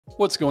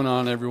What's going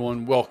on,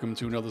 everyone? Welcome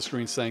to another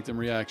Screen Sanctum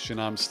reaction.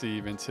 I'm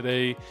Steve, and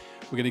today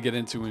we're going to get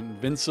into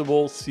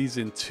Invincible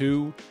Season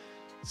 2.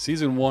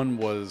 Season 1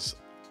 was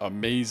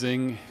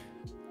amazing.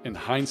 In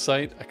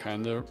hindsight, I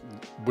kind of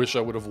wish I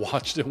would have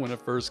watched it when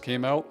it first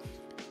came out.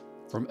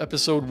 From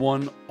episode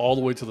 1 all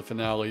the way to the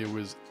finale, it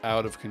was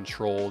out of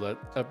control. That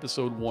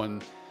episode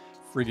 1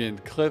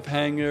 friggin'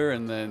 cliffhanger,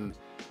 and then,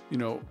 you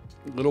know,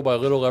 little by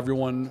little,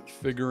 everyone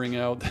figuring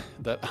out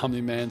that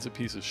Omni-Man's a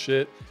piece of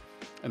shit,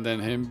 and then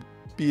him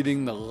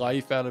beating the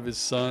life out of his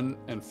son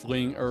and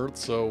fleeing Earth.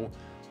 So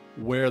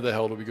where the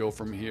hell do we go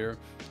from here?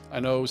 I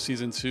know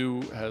season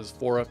 2 has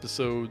 4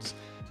 episodes,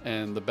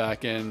 and the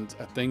back end,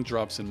 I think,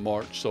 drops in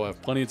March, so I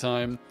have plenty of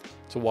time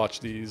to watch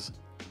these,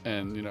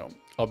 and, you know,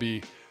 I'll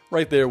be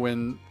right there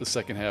when the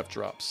second half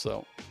drops.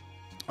 So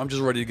I'm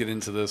just ready to get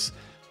into this.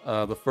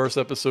 The first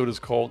episode is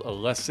called A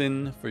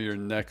Lesson for Your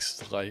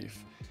Next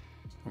Life.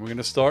 And we're going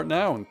to start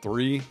now in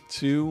 3,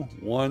 2,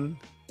 1,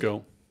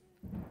 go.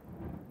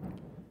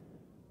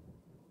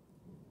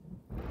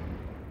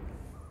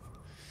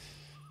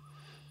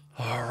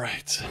 All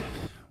right,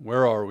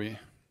 where are we?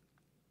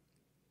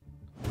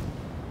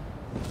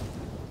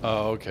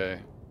 Oh, okay.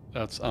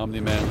 That's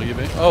Omni-Man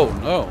leaving. Oh,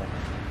 no.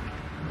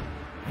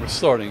 We're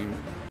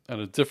starting at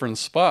a different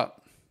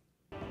spot.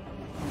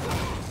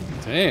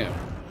 Damn.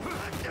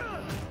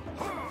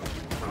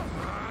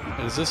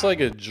 Is this like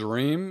a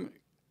dream?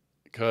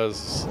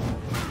 Because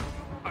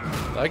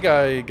that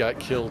guy got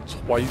killed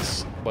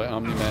twice by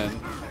Omni-Man.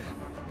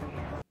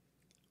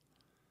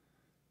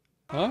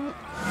 Huh?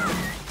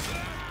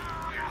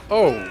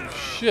 Oh,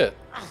 shit.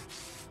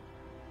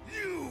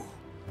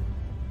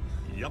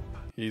 Yup.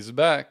 He's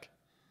back.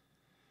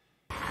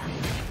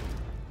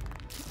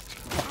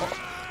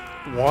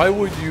 Why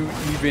would you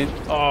even...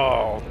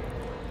 Oh,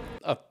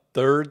 a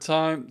third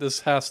time? This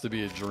has to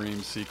be a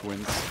dream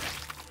sequence.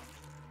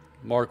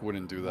 Mark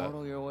wouldn't do that.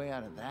 Mortal your way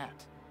out of that.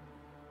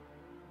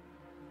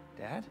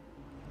 Dad?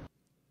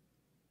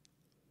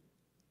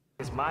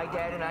 Because my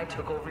dad and I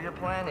took over your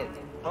planet.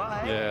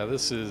 But Yeah,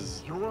 this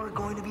is you're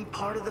going to be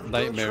part of the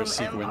nightmare Viltrum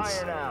sequence.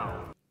 Empire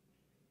now.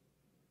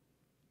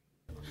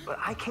 But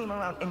I came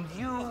around, and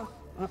you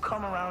will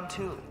come around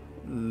too.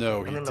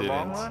 No, he And in the didn't.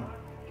 long run,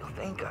 you'll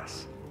thank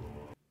us.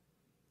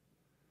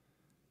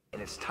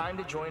 And it's time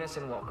to join us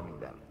in welcoming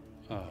them.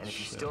 Oh, And if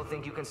you shit. still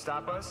think you can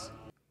stop us,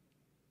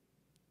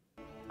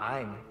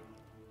 I'm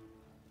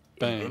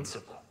Bang.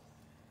 invincible.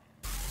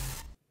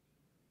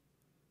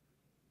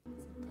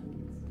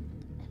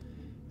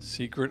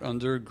 Secret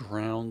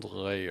underground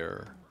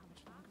layer.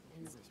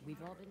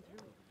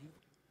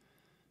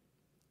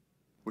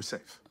 We're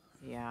safe.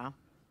 Yeah.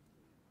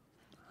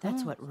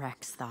 That's what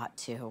Rex thought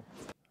too.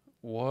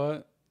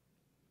 What?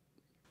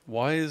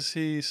 Why is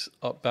he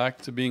up back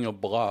to being a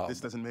blob? This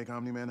doesn't make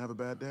Omni-Man have a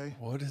bad day?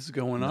 What is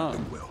going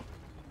on? Will.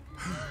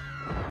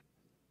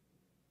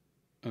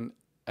 And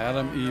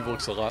Adam Eve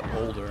looks a lot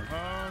older.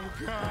 Oh,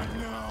 God,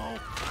 no.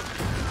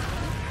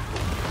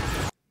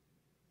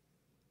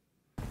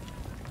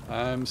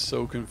 I'm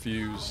so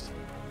confused.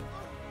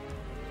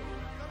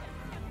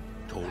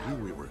 Told you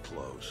we were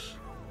close.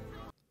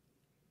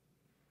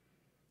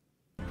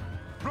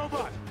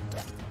 Robot!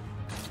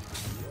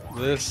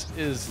 This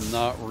is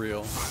not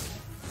real.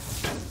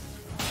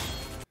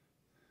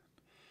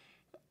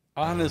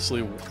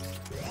 Honestly,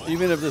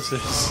 even if this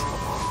is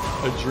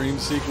a dream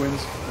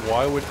sequence,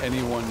 why would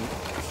anyone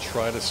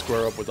try to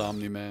square up with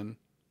Omni-Man?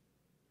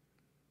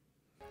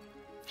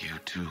 You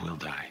too will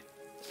die.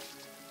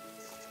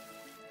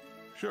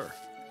 Sure.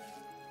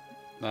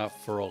 Not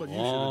for a But you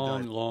should've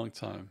long, died. long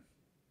time.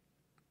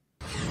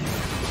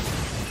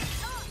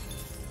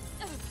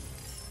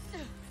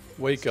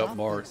 Wake up, Stop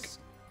Mark. this.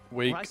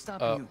 Wake Or I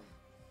stop up. you.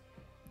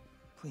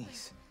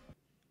 Please.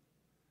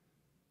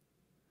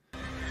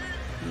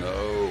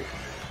 No.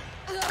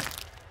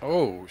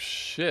 Oh,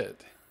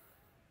 shit.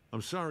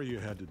 I'm sorry you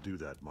had to do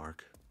that,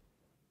 Mark.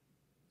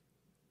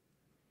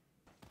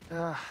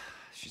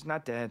 She's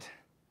not dead.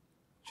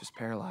 Just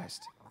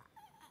paralyzed.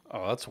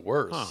 Oh, that's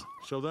worse. Huh.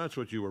 So that's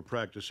what you were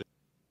practicing.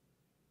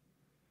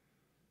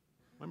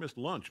 I missed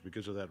lunch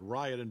because of that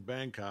riot in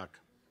Bangkok.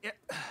 Yeah,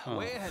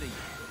 way ahead of you.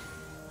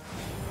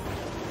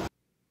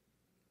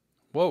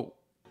 Whoa.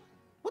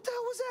 What the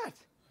hell was that?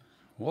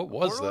 What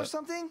was Portal or that?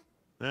 something?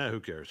 Who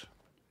cares?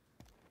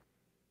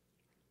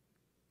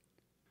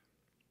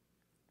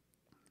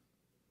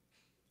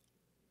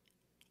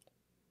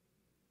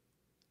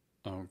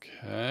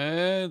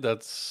 Okay,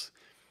 that's...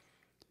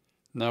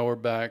 Now we're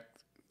back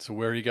to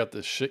where he got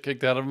the shit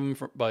kicked out of him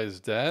by his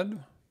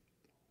dad.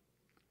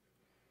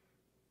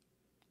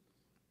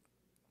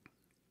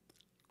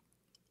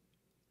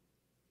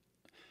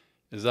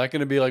 Is that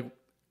going to be like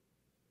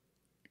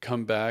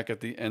come back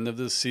at the end of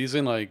this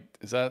season? Like,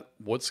 is that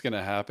what's going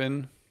to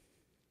happen?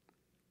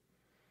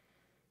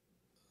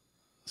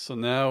 So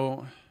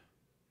now,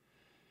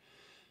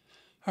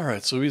 all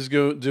right, so he's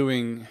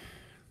doing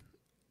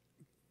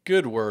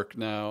good work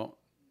now.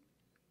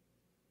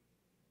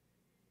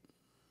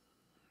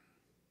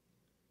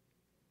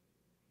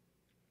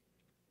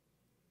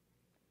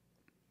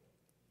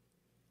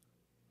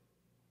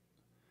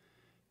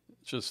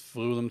 Just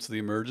flew them to the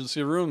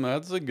emergency room.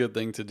 That's a good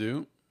thing to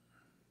do.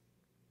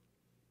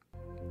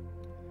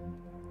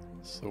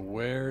 So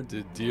where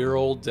did dear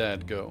old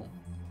dad go?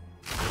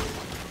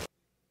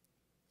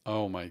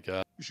 Oh my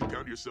god. You should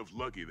count yourself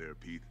lucky there,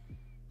 Pete.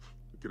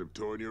 You could have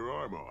torn your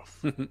arm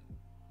off.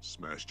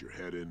 Smashed your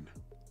head in.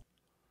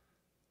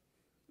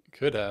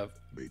 Could have.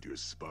 Made your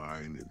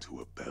spine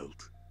into a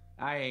belt.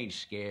 I ain't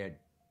scared.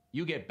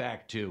 You get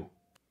back too.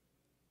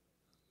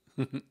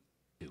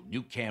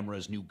 New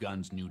cameras, new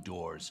guns, new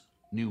doors,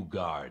 new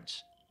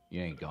guards.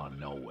 You ain't going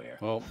nowhere.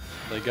 Well,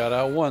 they got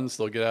out once.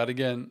 They'll get out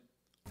again.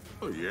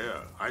 Oh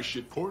yeah, I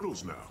shit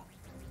portals now.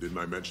 Didn't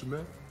I mention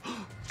that?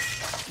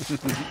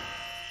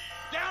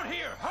 Down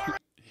here! Hurry!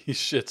 He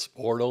shits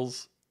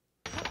portals.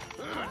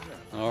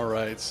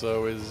 Alright,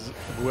 so is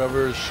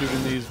whoever is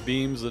shooting these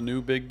beams the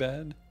new big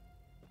bad?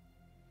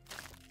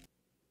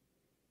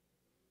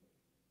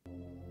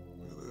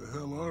 Where the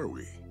hell are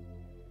we?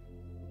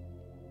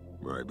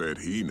 I bet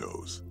he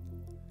knows.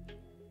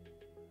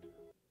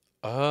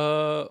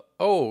 Oh,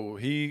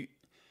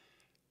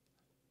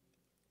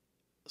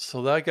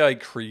 so that guy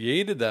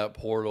created that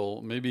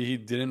portal. Maybe he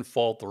didn't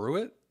fall through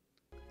it?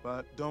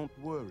 But don't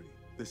worry,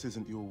 this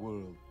isn't your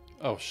world.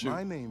 Oh, shoot.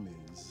 My name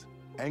is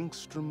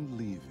Angstrom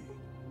Levy.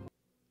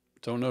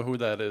 Don't know who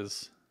that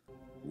is.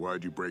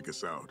 Why'd you break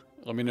us out?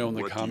 Let me know in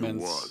the What do you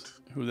comments want?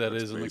 who that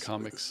That's is in the basically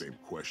comics. The same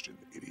question,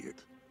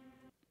 idiot.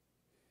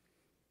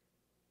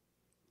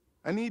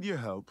 I need your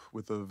help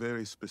with a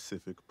very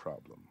specific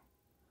problem.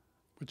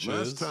 Which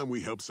Last is, time we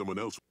helped someone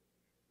else.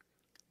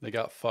 they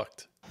got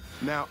fucked.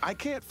 Now, I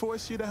can't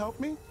force you to help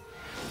me,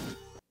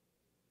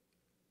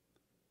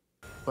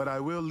 but I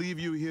will leave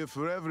you here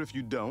forever if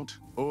you don't,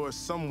 or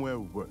somewhere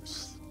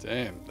worse.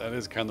 Damn, that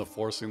is kind of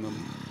forcing them.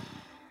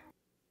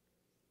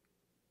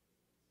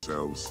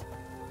 Selves.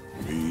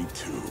 Me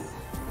too.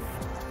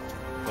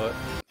 But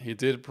he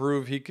did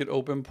prove he could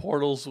open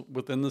portals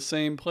within the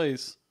same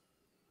place.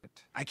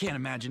 I can't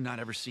imagine not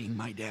ever seeing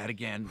my dad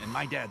again, and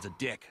my dad's a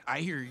dick. I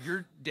hear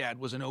your dad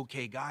was an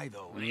okay guy,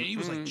 though. He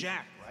was like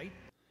Jack, right?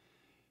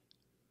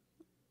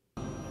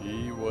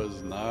 He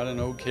was not an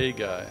okay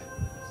guy.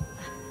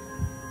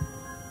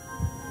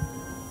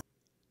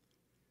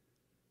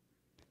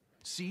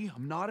 See,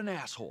 I'm not an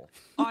asshole.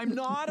 I'm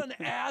not an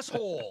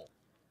asshole.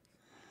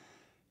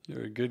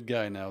 You're a good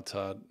guy now,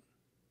 Todd.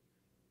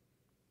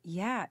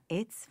 Yeah,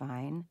 it's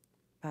fine.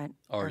 But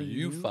Are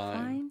you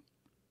fine?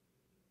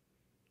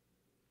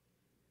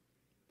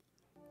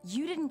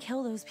 You didn't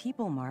kill those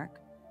people, Mark.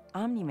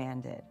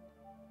 Omni-Man did.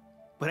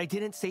 But I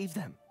didn't save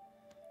them.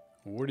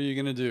 What are you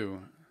gonna do?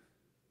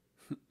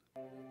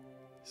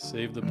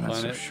 Save the I'm not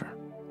so planet sure.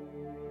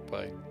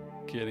 by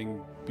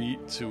getting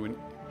beat to an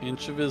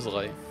inch of his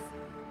life.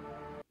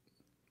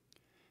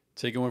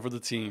 Taking one for the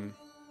team.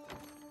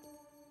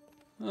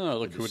 Oh,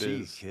 look who it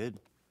is. Kid.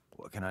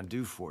 What can I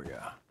do for you?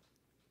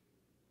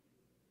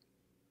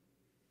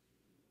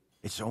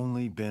 It's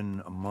only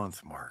been a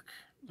month, Mark.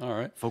 All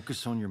right.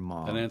 Focus on your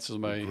mom. That answers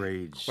my your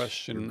grades,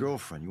 question your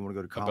girlfriend. You want to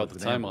go to college about the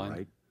with Amber, timeline.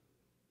 right?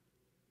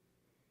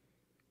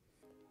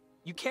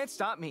 You can't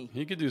stop me.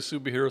 He could do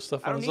superhero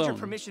stuff I on don't his need own. your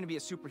permission to be a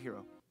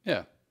superhero.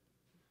 Yeah.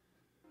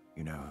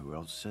 You know who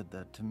else said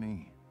that to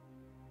me?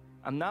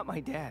 I'm not my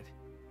dad.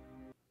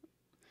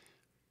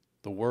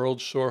 The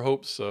world sure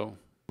hopes so.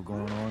 What's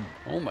going on?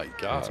 Oh my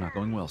god. It's not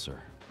going well, sir.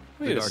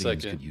 Wait the a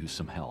Guardians second. could use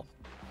some help.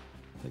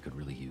 They could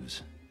really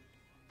use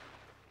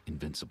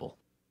Invincible.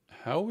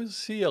 How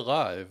is he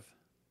alive?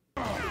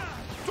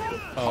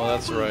 Oh,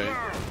 that's right.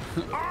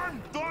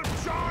 I'm the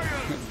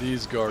giant!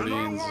 These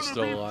Guardians are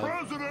still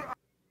alive.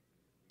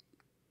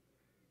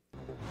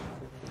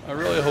 I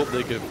really hope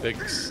they could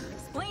fix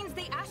Explains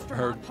the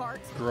her astronaut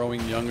part.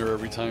 growing younger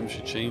every time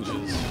she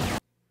changes.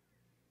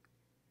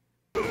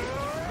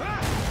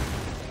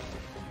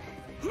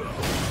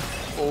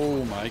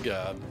 Oh my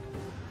god.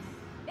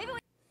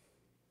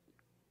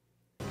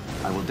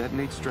 I will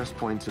detonate stress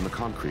points in the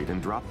concrete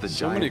and drop the So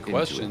giant many into it.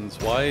 questions.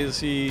 Why is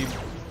he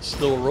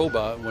still a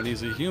robot when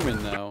he's a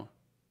human now?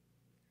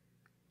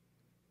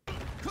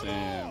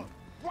 Damn.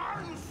 Why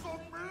are you so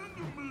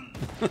mean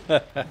to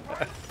me?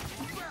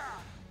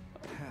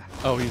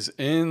 Oh, he's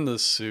in the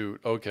suit.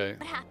 Okay.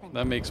 What happened?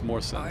 That makes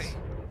more sense. I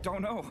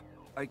don't know.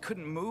 I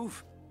couldn't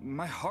move.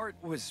 My heart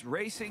was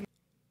racing.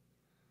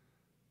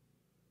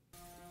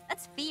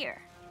 That's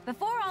fear.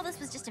 Before, all this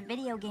was just a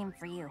video game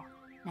for you.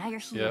 Now you're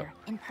here,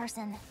 in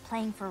person,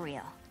 playing for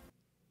real.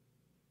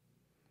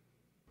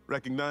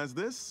 Recognize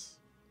this?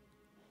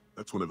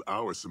 That's one of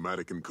our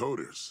somatic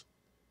encoders.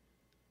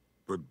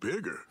 But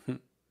bigger.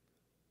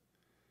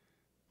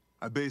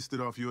 I based it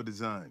off your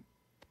design.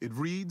 It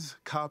reads,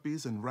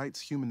 copies, and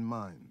writes human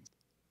minds.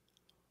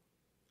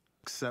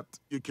 Except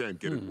You can't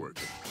get it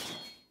working.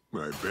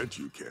 I bet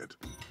you can't.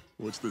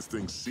 What's this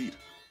thing's seat?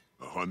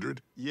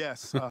 100?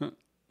 yes,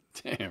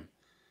 Damn.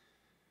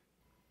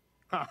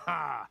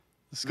 haha.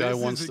 This guy This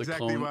is wants to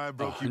exactly clone why I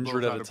broke you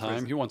 100 both at out a of time.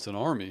 prison. He wants an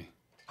army.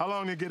 How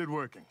long to get it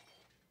working?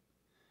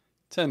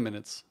 10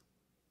 minutes.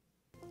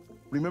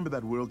 Remember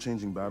that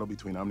world-changing battle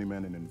between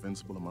Omni-Man and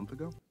Invincible a month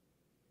ago?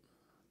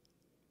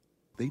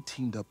 They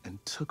teamed up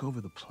and took over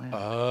the planet.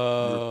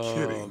 Oh,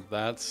 You're kidding.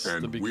 that's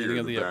And the beginning we're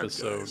of the bad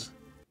episode. guys.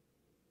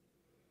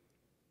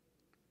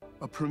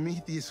 A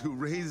Prometheus who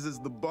raises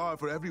the bar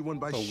for everyone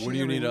by But sharing what do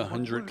you need what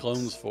 100 works.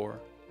 clones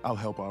for? I'll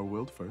help our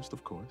world first,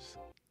 of course.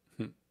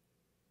 I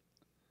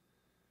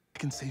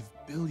can save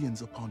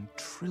billions upon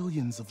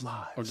trillions of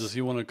lives. Or does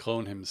he want to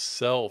clone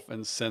himself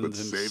and send But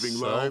saving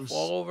himself lives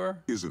all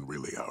over? isn't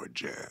really our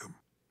jam.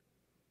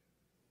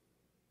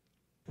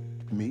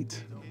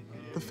 Meet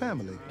the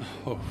family.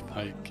 Oh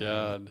my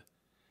god.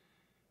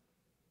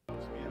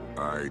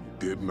 I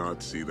did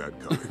not see that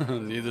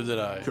coming. Neither did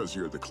I. Because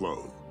you're the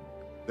clone.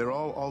 They're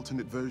all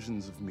alternate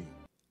versions of me.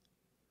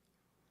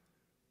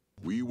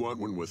 We want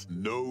one with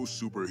no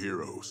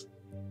superheroes,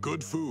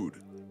 good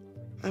food,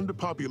 and a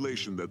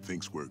population that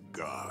thinks we're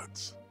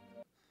gods.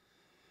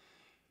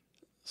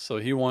 So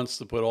he wants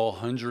to put all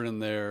 100 in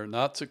there,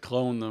 not to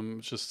clone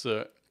them, just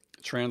to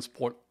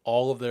transport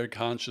all of their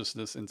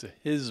consciousness into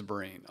his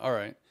brain. All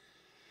right.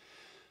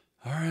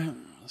 All right.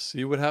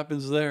 See what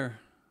happens there.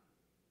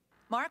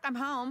 Mark, I'm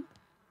home.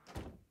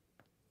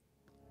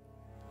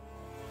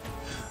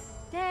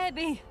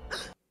 Debbie!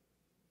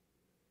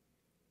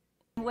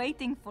 I'm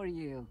waiting for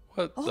you.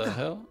 What the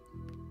hell?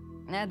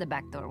 The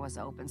back door was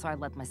open, so I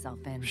let myself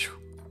in.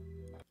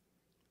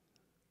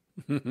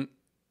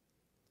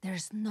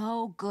 There's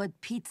no good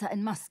pizza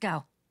in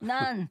Moscow.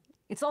 None.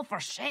 It's all for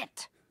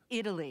shit.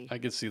 Italy. I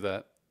could see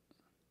that.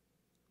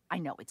 I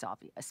know it's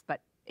obvious,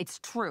 but it's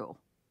true.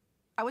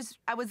 I was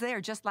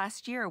there just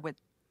last year with...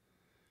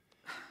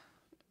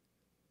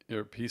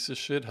 You're a piece of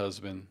shit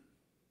husband.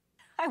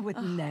 I would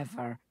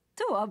never.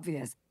 Too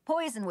obvious.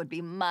 Poison would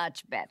be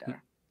much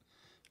better.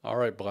 All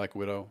right, Black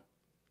Widow.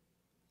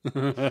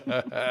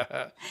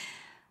 After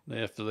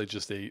they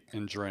just ate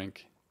and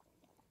drank.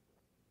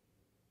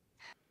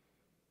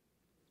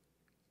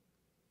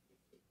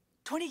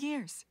 20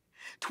 years.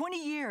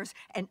 20 years,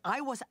 and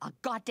I was a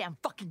goddamn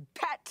fucking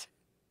pet.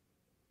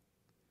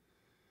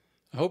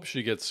 I hope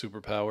she gets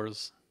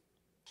superpowers.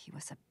 He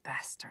was a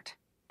bastard.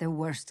 The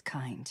worst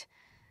kind.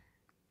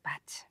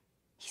 But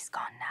he's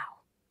gone now.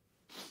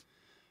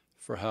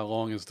 For how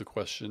long is the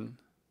question?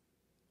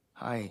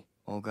 Hi,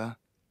 Olga.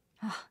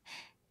 Oh,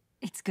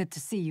 it's good to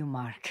see you,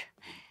 Mark.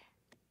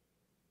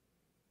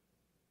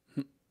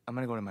 I'm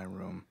gonna go to my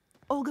room.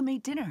 Olga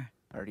made dinner.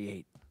 I already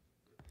ate.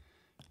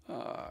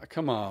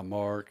 Come on,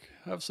 Mark.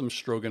 Have some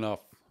stroganoff.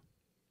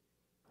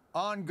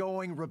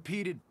 Ongoing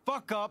repeated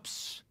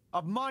fuck-ups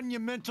of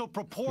monumental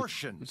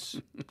proportions.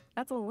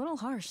 That's a little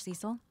harsh,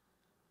 Cecil.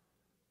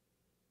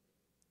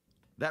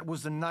 That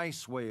was a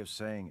nice way of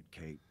saying it,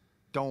 Kate.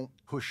 Don't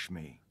push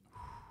me.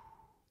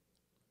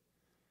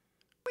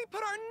 We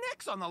put our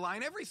necks on the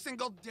line every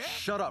single day.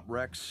 Shut up,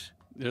 Rex.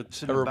 They're It's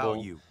terrible,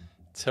 about you.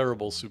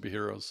 terrible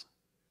superheroes.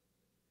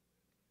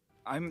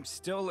 I'm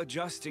still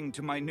adjusting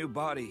to my new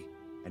body.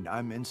 And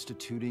I'm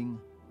instituting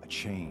a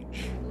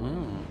change.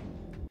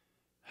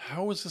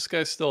 How is this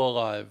guy still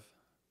alive?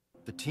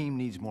 The team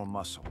needs more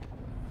muscle.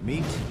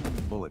 Meat,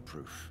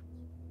 bulletproof.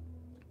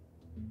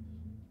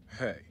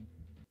 Hey.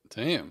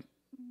 Damn.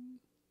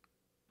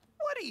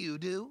 What do you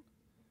do?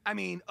 I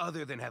mean,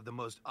 other than have the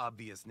most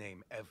obvious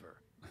name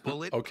ever.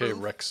 Bulletproof? Okay,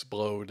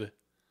 Rexplode.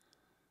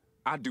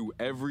 I do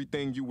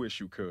everything you wish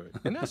you could.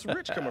 And that's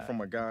rich coming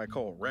from a guy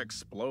called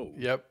Rexplode.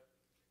 Yep.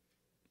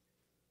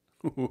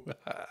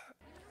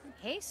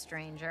 Hey,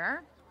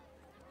 stranger.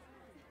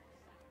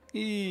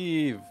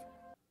 Eve.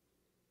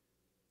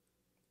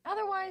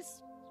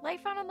 Otherwise,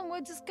 life out in the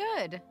woods is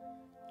good.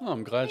 Oh,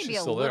 I'm glad Maybe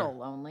she's still a there. little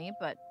lonely,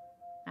 but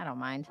I don't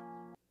mind.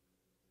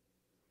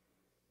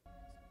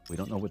 We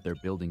don't know what they're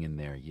building in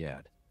there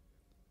yet,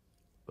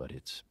 but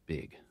it's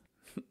big.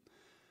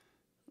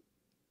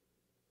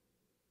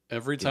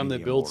 Every time they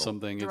the build immortal.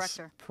 something,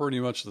 Director. it's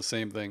pretty much the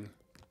same thing.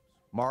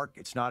 Mark,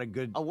 it's not a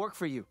good... I'll work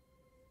for you.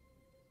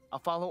 I'll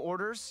follow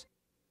orders.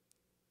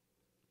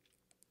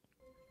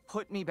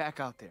 Put me back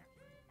out there.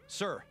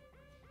 Sir,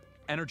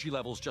 energy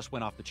levels just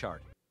went off the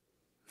chart.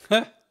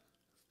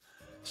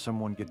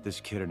 Someone get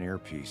this kid an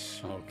earpiece.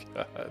 Oh,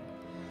 God.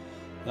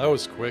 That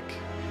was quick.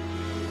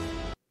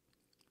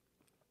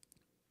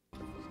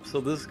 So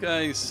this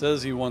guy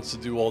says he wants to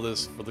do all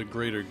this for the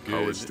greater good.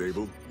 Power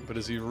stable. But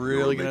is he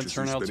really going to matrix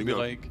turn is out to spinning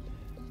be up. like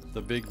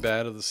the big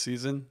bad of the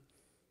season?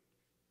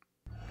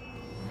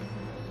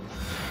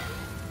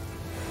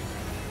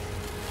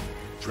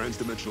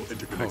 Transdimensional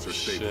interconnects Oh, are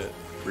stable. shit.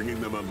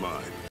 Bringing them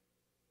online.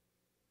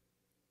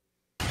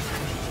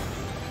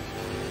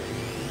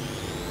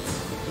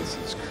 This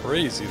is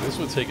crazy. This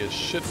would take a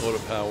shitload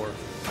of power.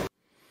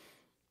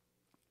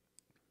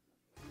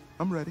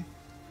 I'm ready.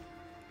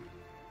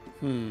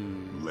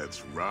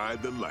 Let's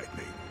ride the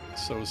lightning.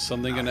 So is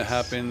something going to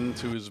happen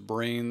to his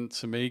brain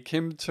to make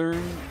him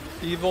turn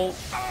evil?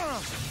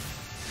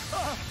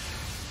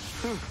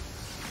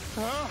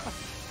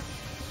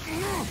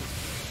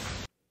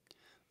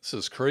 This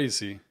is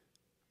crazy.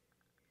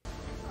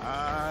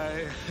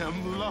 I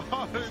am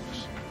large,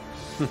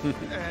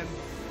 and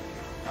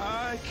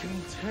I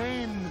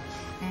contain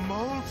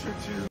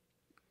multitude.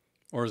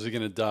 Or is he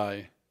going to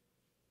die?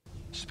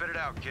 Spit it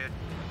out, kid.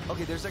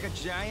 Okay, there's like a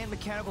giant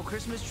mechanical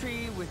Christmas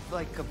tree with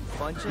like a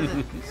bunch of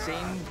the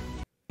same...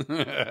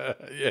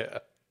 Yeah.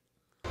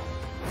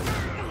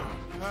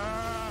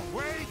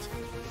 Wait!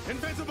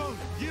 Invincible!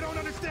 You don't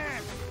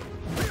understand!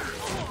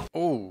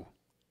 Oh.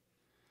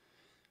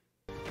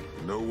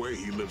 No way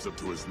he lives up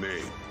to his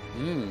name.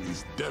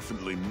 He's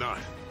definitely not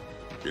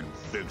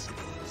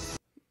invincible.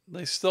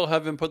 They still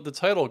haven't put the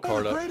title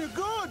card up. Greater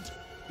good!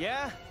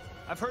 Yeah,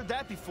 I've heard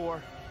that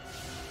before.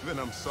 Then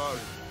I'm sorry.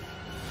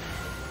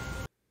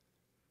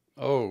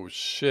 Oh,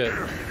 shit.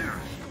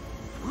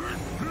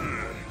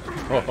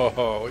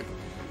 Oh,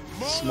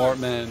 smart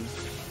man.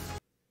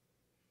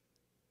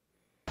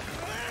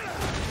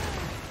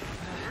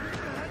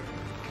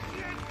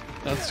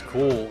 That's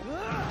cool.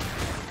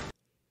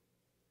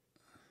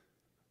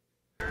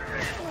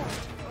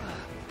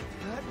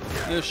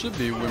 There should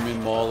be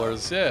women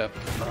maulers, yeah.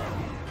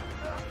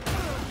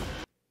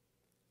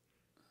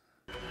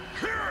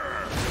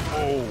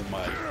 Oh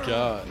my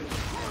god.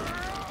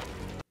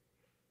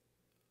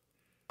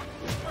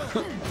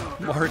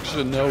 Mark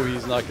should know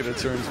he's not going to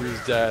turn to his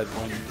dad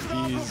when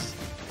he's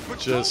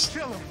just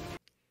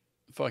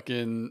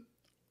fucking...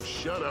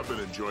 Shut up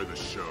and enjoy the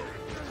show.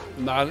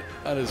 Not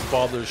at his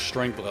father's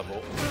strength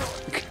level.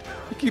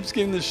 He keeps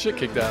getting this shit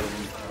kicked out of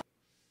him.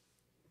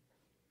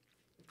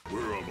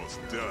 We're almost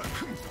done.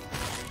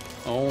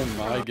 Oh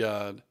my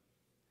god.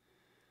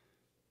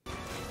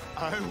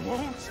 I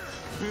won't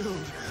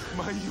build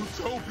my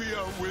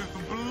utopia with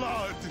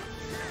blood.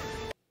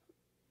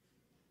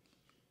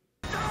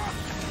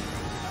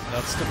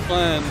 That's the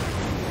plan.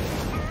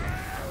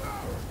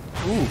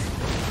 Ooh.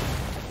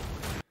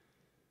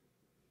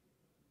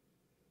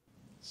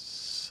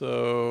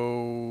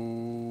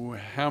 So,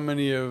 how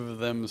many of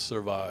them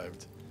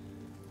survived?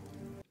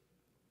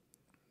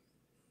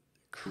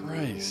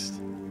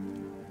 Christ.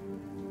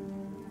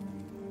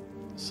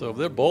 So if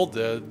they're both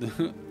dead,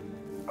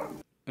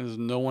 there's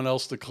no one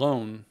else to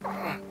clone.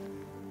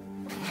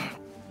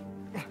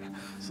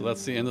 So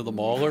that's the end of the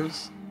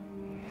Maulers?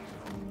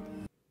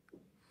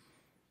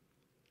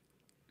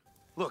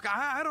 Look,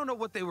 I don't know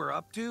what they were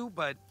up to,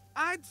 but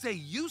I'd say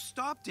you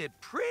stopped it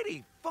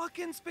pretty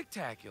fucking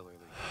spectacularly.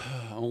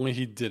 Only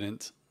he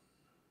didn't.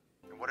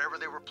 And whatever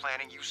they were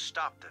planning, you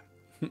stopped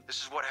them. This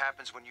is what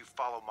happens when you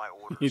follow my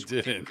orders. He We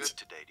did didn't. good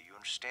today. Do you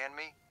understand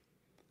me?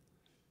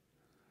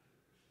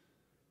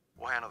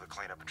 We'll handle the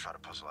cleanup and try to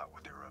puzzle out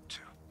what they were up to.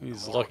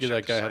 He's Tomorrow, lucky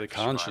check that guy the had a site for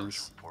survivors.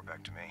 conscience. Report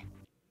back to me.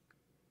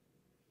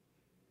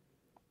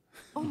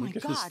 Oh my Look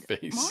at god, his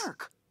face.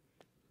 Mark.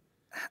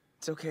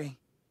 It's okay.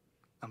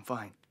 I'm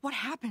fine. What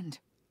happened?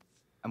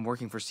 I'm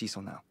working for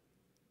Cecil now.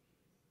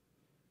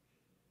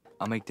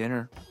 I'll make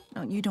dinner.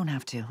 No, you don't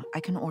have to. I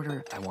can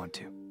order. I want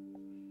to.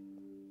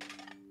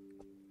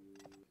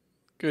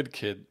 Good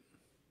kid.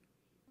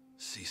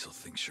 Cecil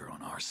thinks you're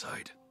on our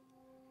side.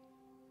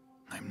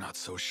 I'm not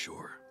so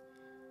sure.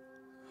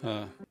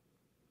 Huh.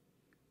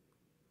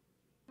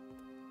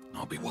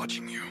 I'll be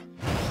watching you.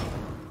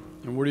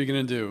 And what are you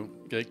gonna do?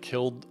 Get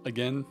killed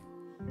again?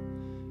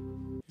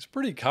 He's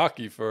pretty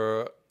cocky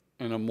for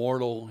an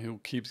immortal who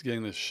keeps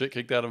getting the shit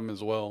kicked out of him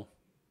as well.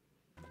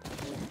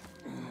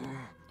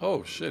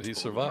 Oh shit, he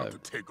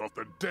survived. Take off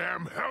the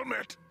damn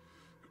helmet.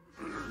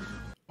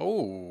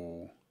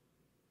 Oh.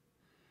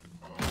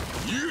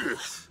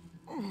 Yes.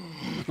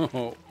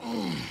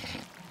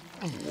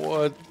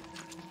 What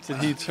did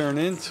he turn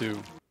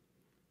into?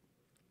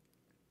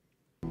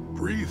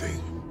 Breathing.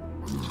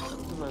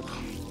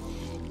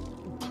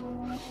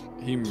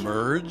 He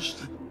merged?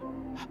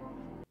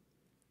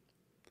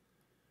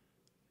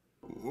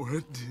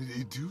 What did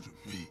he do to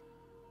me?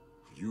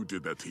 You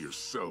did that to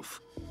yourself.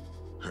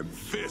 And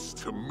this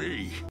to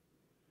me.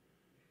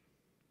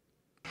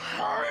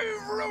 I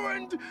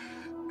ruined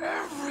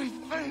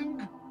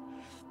everything.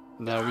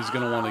 Now he's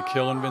gonna want to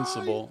kill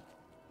Invincible.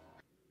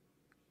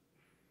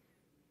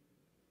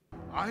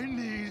 I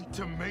need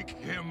to make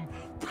him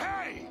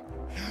pay.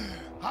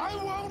 I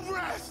won't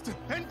rest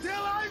until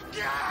I've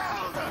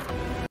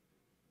killed.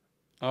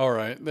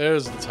 Alright,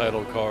 there's the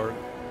title card.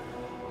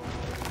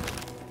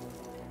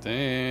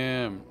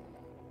 Damn.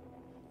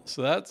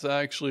 So that's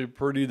actually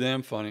pretty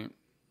damn funny.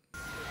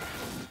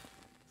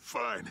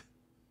 Fine.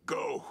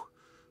 Go.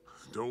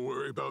 Don't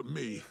worry about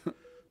me.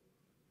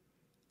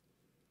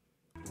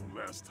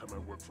 Last time I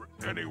worked for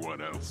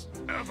anyone else,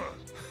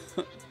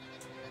 ever.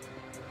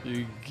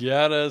 You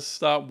gotta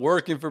stop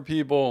working for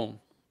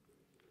people.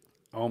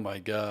 Oh my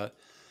god.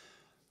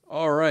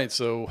 Alright,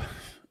 so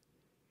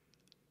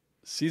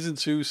Season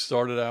 2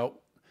 started out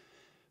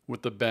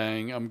with the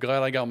bang. I'm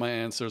glad I got my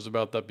answers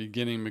about that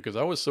beginning because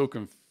I was so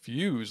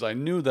confused. I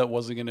knew that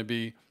wasn't going to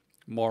be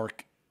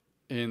Mark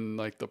in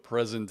like the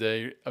present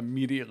day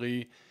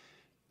immediately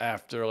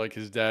after like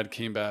his dad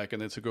came back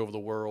and they took over the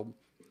world.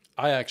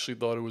 I actually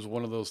thought it was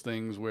one of those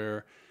things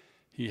where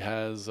he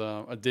has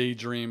a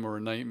daydream or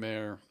a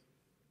nightmare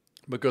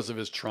because of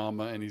his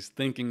trauma and he's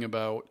thinking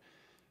about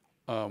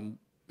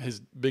his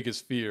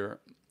biggest fear,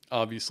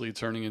 obviously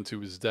turning into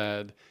his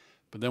dad.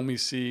 But then we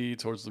see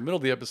towards the middle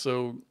of the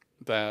episode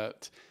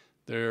that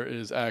there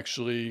is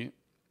actually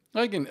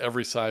like in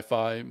every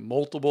sci-fi,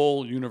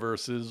 multiple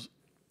universes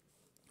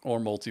or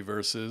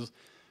multiverses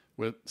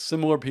with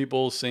similar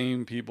people,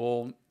 same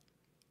people.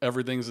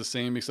 Everything's the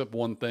same except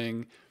one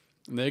thing.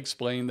 And they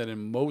explain that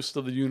in most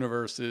of the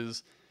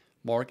universes,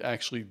 Mark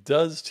actually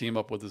does team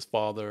up with his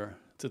father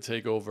to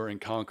take over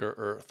and conquer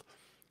Earth,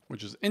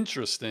 which is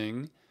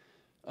interesting.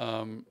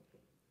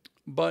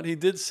 But he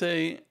did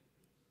say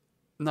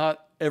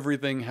not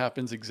everything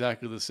happens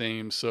exactly the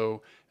same,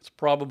 so it's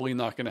probably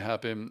not going to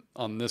happen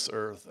on this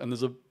Earth. And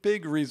there's a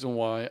big reason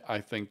why I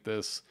think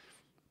this.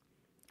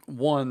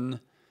 One,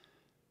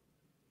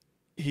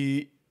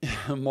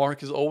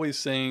 Mark is always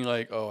saying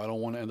like, oh, I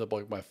don't want to end up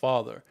like my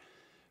father.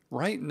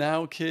 Right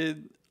now,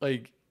 kid,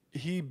 like,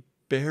 he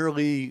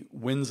barely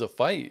wins a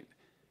fight.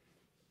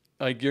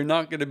 Like, you're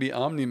not going to be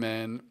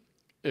Omni-Man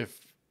if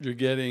you're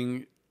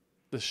getting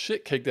the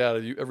shit kicked out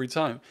of you every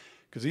time.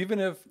 Because even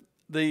if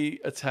they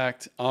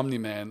attacked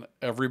Omni-Man,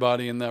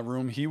 everybody in that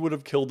room, he would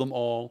have killed them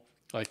all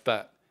like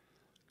that.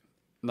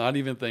 Not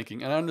even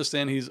thinking. And I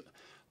understand he's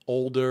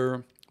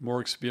older, more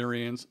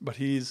experienced, but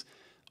he's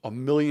a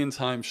million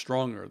times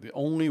stronger. The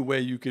only way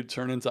you could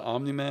turn into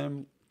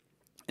Omni-Man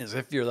is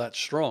if you're that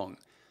strong.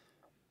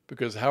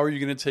 Because how are you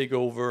going to take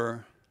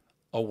over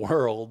a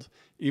world,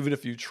 even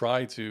if you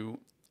try to,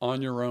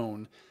 on your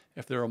own,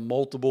 if there are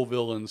multiple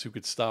villains who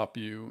could stop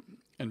you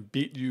and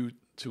beat you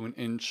to an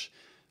inch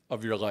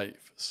of your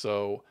life?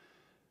 So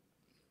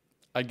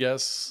I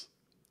guess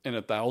in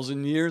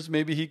 1,000 years,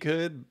 maybe he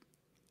could,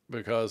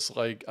 because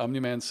like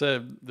Omni-Man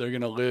said, they're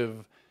going to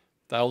live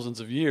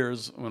thousands of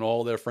years when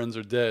all their friends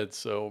are dead.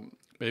 So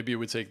maybe it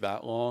would take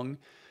that long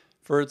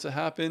for it to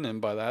happen. And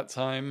by that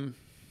time,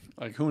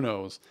 like, who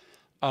knows?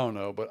 I don't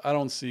know, but I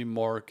don't see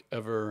Mark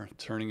ever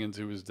turning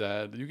into his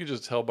dad. You can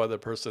just tell by their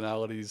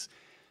personalities.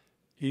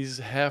 He's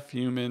half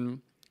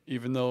human,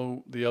 even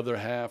though the other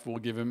half will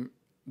give him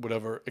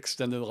whatever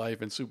extended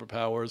life and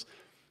superpowers.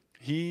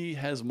 He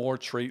has more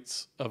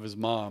traits of his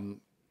mom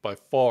by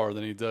far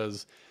than he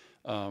does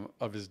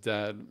of his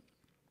dad.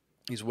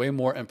 He's way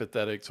more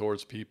empathetic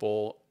towards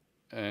people,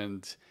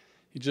 and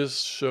he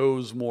just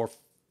shows more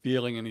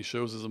feeling, and he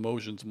shows his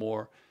emotions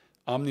more.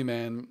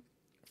 Omni-Man,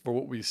 for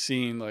what we've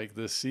seen like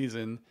this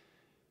season,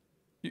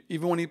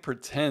 even when he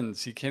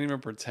pretends, he can't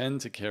even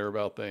pretend to care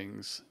about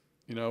things.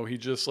 You know, he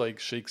just like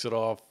shakes it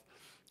off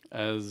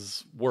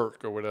as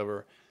work or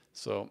whatever.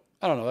 So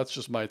I don't know. That's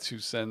just my 2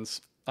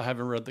 cents. I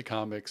haven't read the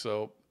comic,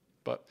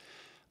 but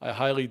I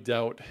highly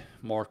doubt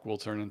Mark will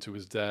turn into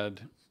his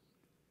dad.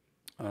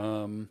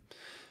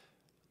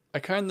 I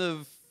kind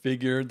of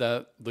figured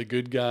that the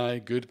good guy,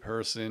 good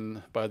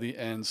person, by the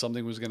end,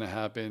 something was going to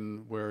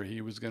happen where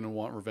he was going to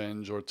want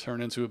revenge or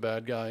turn into a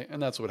bad guy,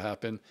 and that's what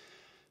happened.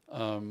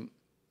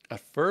 At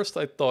first,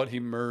 I thought he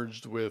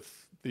merged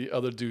with the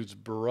other dude's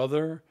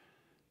brother.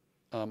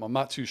 I'm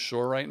not too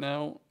sure right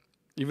now.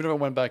 Even if I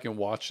went back and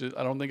watched it,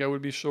 I don't think I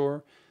would be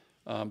sure.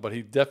 But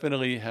he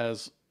definitely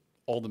has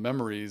all the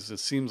memories. It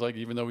seems like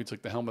even though he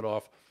took the helmet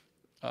off,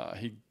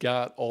 he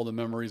got all the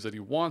memories that he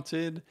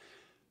wanted.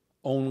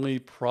 Only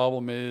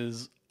problem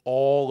is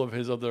all of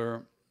his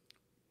other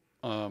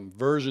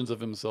versions of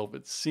himself,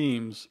 it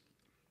seems,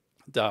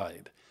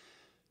 died.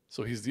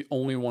 So he's the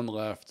only one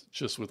left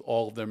just with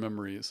all of their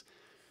memories.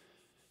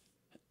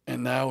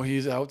 And now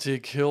he's out to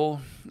kill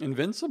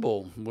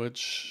Invincible,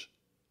 which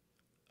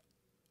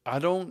I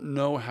don't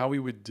know how he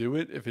would do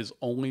it if his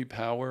only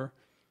power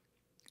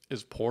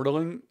is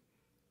portaling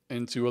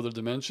into other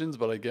dimensions,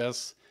 but I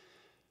guess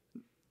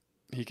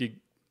he could,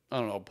 I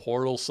don't know,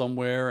 portal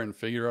somewhere and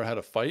figure out how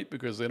to fight,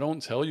 because they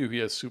don't tell you he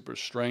has super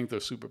strength or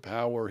super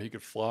power. He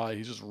could fly.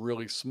 He's just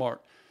really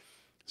smart.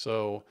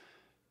 So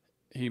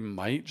he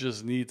might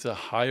just need to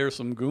hire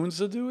some goons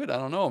to do it. I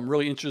don't know. I'm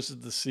really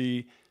interested to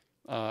see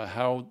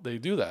how they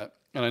do that.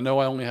 And I know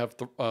I only have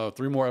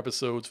 3 more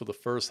episodes for the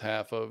first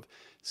half of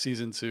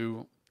season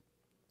 2.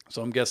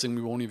 So I'm guessing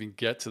we won't even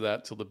get to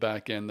that till the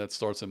back end that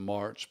starts in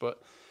March.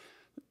 But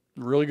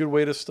really good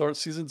way to start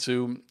season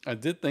 2. I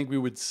did think we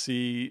would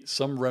see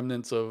some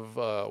remnants of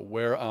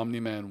where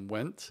Omni-Man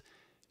went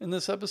in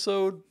this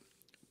episode.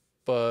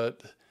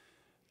 But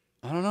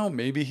I don't know.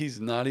 Maybe he's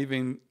not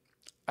even...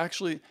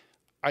 Actually,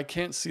 I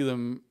can't see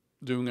them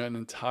doing an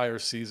entire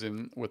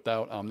season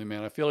without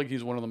Omni-Man. I feel like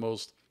he's one of the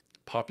most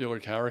popular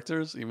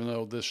characters, even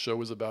though this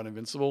show is about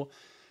Invincible.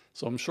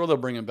 So I'm sure they'll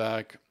bring him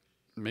back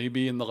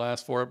maybe in the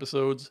last 4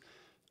 episodes.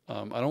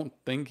 I don't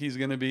think he's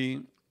going to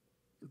be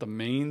the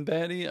main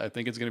baddie. I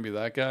think it's going to be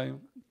that guy.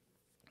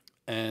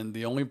 And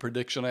the only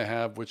prediction I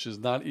have, which is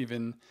not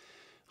even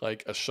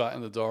like a shot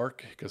in the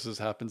dark, because this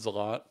happens a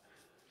lot,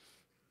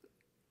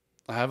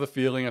 I have a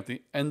feeling at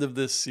the end of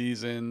this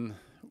season,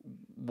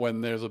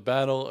 when there's a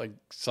battle, like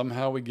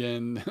somehow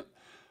again,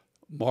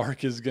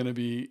 Mark is going to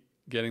be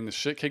getting the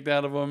shit kicked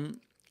out of him,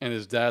 and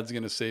his dad's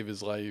going to save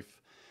his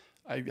life.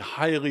 I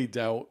highly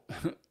doubt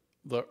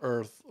the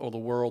Earth or the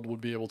world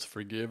would be able to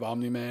forgive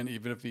Omni-Man,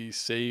 even if he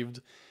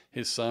saved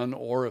his son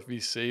or if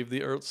he saved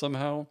the Earth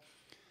somehow.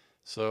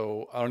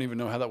 So I don't even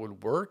know how that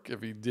would work.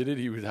 If he did it,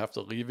 he would have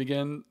to leave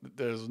again.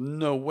 There's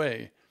no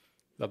way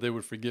that they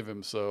would forgive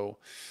him. So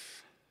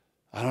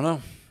I don't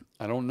know.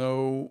 I don't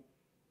know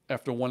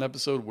after one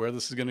episode where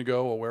this is going to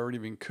go or where it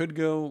even could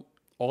go.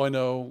 All I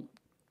know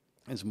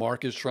is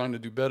Mark is trying to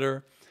do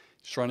better.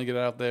 He's trying to get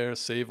out there,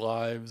 save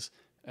lives,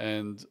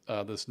 and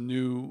this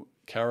new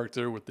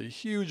character with the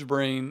huge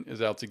brain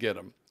is out to get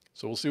him.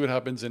 So we'll see what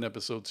happens in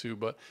episode 2.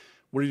 But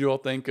what did you all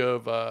think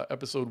of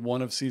episode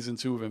 1 of season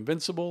 2 of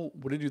Invincible?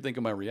 What did you think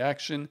of my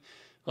reaction?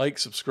 Like,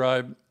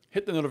 subscribe,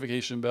 hit the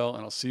notification bell,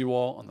 and I'll see you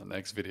all on the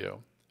next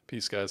video.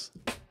 Peace, guys.